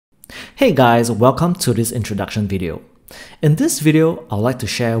Hey guys, welcome to this introduction video. In this video, I'd like to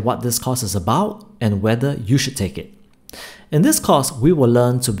share what this course is about and whether you should take it. In this course, we will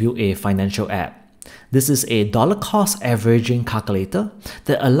learn to build a financial app. This is a dollar cost averaging calculator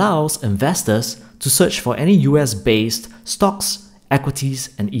that allows investors to search for any US-based stocks,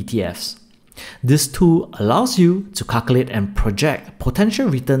 equities, and ETFs. This tool allows you to calculate and project potential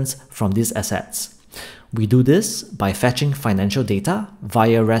returns from these assets. We do this by fetching financial data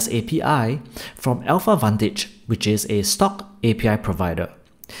via REST API from Alpha Vantage, which is a stock API provider.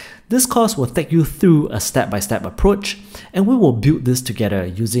 This course will take you through a step-by-step approach, and we will build this together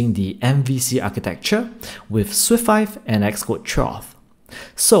using the MVC architecture with Swift5 and Xcode 12.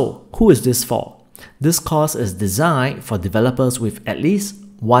 So, who is this for? This course is designed for developers with at least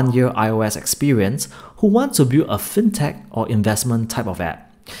 1 year iOS experience who want to build a fintech or investment type of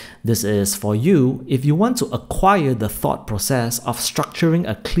app. This is for you if you want to acquire the thought process of structuring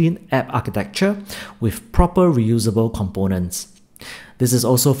a clean app architecture with proper reusable components. This is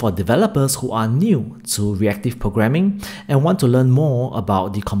also for developers who are new to reactive programming and want to learn more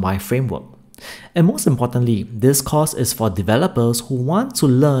about the Combine framework. And most importantly, this course is for developers who want to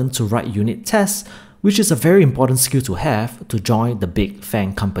learn to write unit tests, which is a very important skill to have to join the big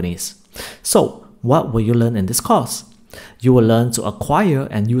FAANG companies. So, what will you learn in this course? You will learn to acquire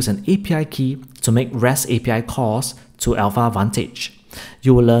and use an API key to make REST API calls to Alpha Vantage.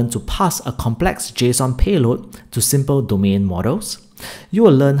 You will learn to pass a complex JSON payload to simple domain models. You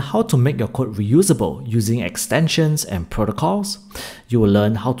will learn how to make your code reusable using extensions and protocols. You will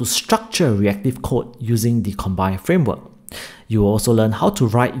learn how to structure reactive code using the Combine framework. You will also learn how to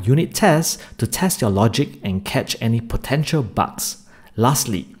write unit tests to test your logic and catch any potential bugs.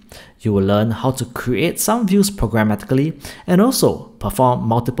 Lastly, you will learn how to create some views programmatically and also perform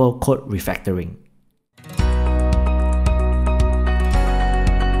multiple code refactoring.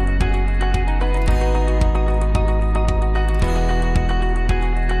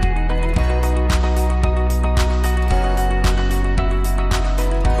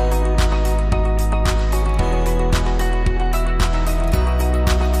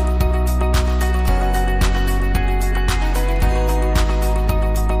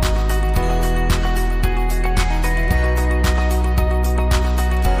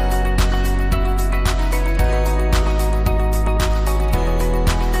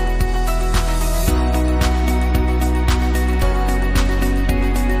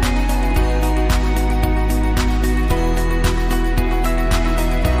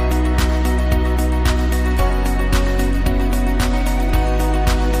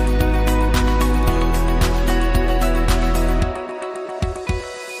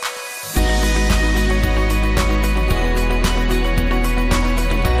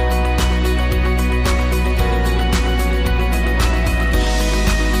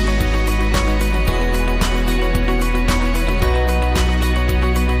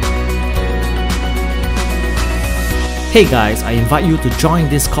 Hey guys, I invite you to join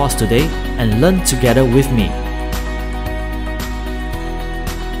this course today and learn together with me.